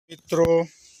मित्रों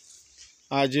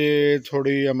आज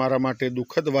थोड़ी अमरा माटे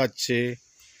दुखद बात है।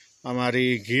 अमरी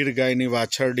गीर गायनी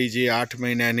वाछरडी जे 8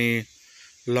 महीनानी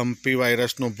लंपी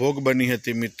वायरसनो भोग बनी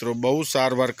हती। मित्रों बहु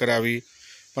सारवार करावी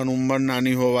पण उंमर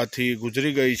नानी होवाथी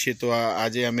गुजरी गई है। तो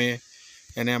आज अमे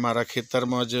एने अमरा खेतर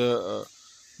में ज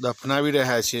दफनावी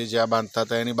रह्या छे, ज्यां बांधता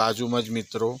था एनी बाजू में ज।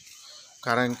 मित्रों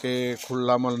कारण के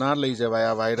खुल्ला में ना लई जवाय,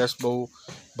 आ वायरस बहु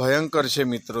भयंकर है।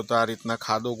 मित्रों तो आ रीतना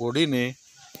खादो गोड़ीने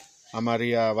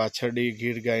अमारी आ वाछरडी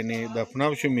गीर गायने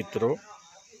दफनावशुं मित्रों।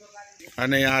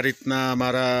 अने आ रीतना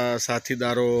अमारा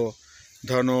साथीदारो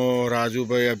धनो,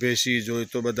 राजूभाई, अभेसी जोई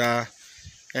तो बधा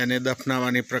एने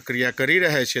दफनावानी प्रक्रिया करी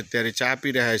रह्या छे, त्यारे चा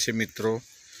पी रह्या छे मित्रों।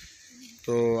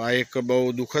 तो आ एक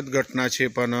बहु दुखद घटना है,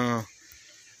 पण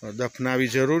दफनावी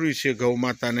जरूरी है। गौ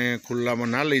माता ने खुल्ला में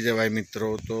ना लई जवाय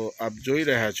मित्रों। तो आप जोई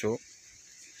रह्या छो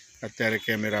अत्यारे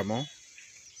कैमरा में।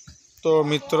 तो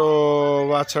मित्रों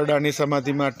वाछरडानी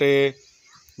समाधि माटे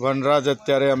वनराज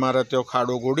अत्यारे अमारा त्यो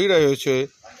खाडो गोड़ी रह्यो छे,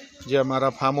 जे अमारा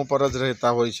फार्म पर ज रहता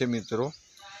होय छे मित्रों।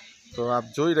 तो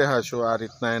आप जोई रह्या छो आ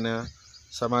रीतना एने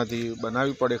समाधि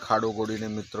बनावी पड़े खाडो गोड़ीने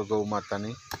मित्रों गौ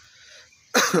मातानी।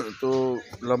 तो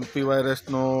लंपी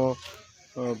वायरसनो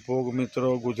भोग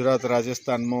मित्रों गुजरात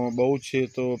राजस्थान में बहु छे।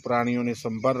 तो प्राणीओनी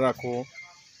संभाळ राखो।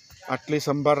 आटली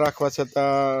संभाळ राखवा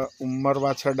छतां उंमर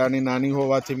वाछरडानी नानी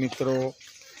होवाथी मित्रों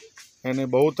एने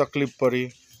बहु तकलीफ पड़ी।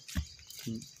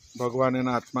 भगवान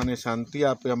एना आत्मा ने शांति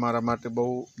आपे। अमारा माटे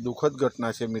बहु दुखद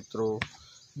घटना है मित्रों।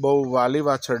 बहु वाली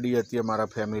वाछरडी हती अमारा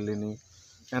फेमिलीनी।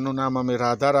 एनुं नाम अमे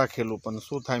राधा राखेलुं, पण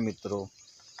शुं थाय मित्रों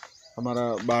अमारा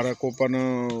बाळको पण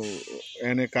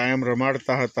एने कायम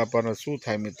रमाडता हता, पण शुं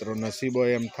थाय मित्रों नसीब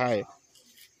होय एम थाय।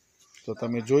 तो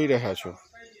तमे जोई रह्या छो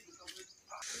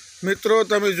मित्रों,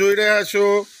 तमे जोई रह्या छो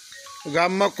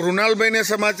गाममां कृणालभाईने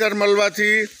समाचार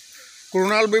मळवाथी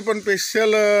कृणालभाई पण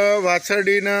स्पेशल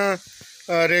वाछरडीना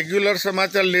रेग्युलर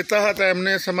समाचार लेता हता।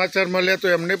 एमने समाचार मळ्या तो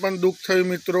एमने पण दुख थयुं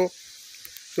मित्रों।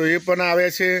 तो ए पण आवे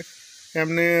छे,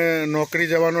 एमने नौकरी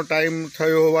जवानो टाइम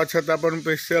थयो होवा छतां पण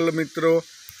स्पेशल मित्रों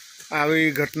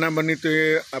आवी घटना बनी। तो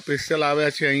ए स्पेशल आव्या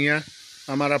छे अहींया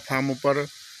अमारा फार्म पर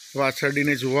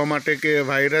वाछरडीने जोवा माटे के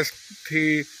वायरस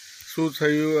थी शुं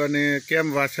थयुं अने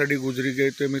केम वाछरडी गुजरी गई।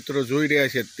 तो मित्रों जोई रह्या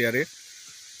छे अत्यारे।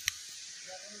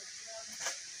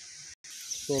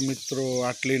 तो मित्रों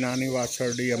आटली नानी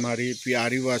वाछरडी अमारी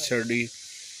प्यारी वाछरडी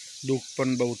दुख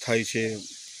पण बहु थाय छे।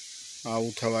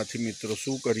 आवुं थवाथी मित्रों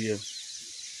शुं करीए,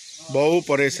 बहु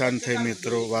परेशान थई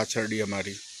मित्रों वाछरडी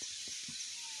अमारी।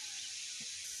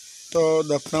 तो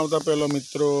दफनावता पहलो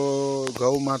मित्रों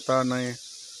गौ माता ने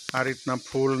आ रीतना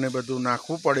फूल ने बधुं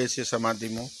नाखवुं पड़े छे समाधि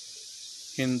में।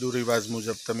 हिंदू रिवाज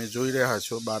मुजब तमे जोई रह्या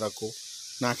छो बाळको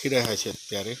नाखी रह्या छे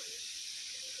अत्यारे।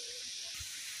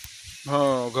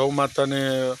 हाँ, गौ माता ने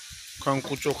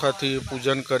कंकु चोखा थी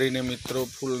पूजन करीने मित्रों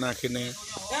फूल नाखीने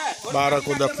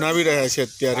बाळको दफनावी रह्या छे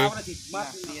अत्यारे।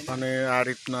 अने आ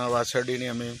रीतना वाछरडीने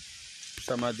अमे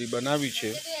समाधि बनावी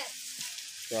छे।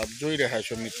 तो आप जोई रह्या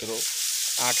छो मित्रों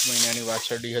 8 महीनानी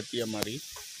वाछरडी हती अमारी।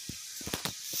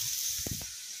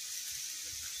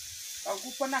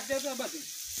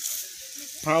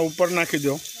 हाँ ऊपर नाखी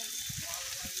दो।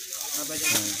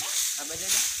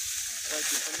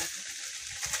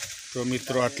 तो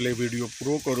मित्रों आटले विडियो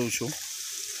पूरो करूँ छूँ।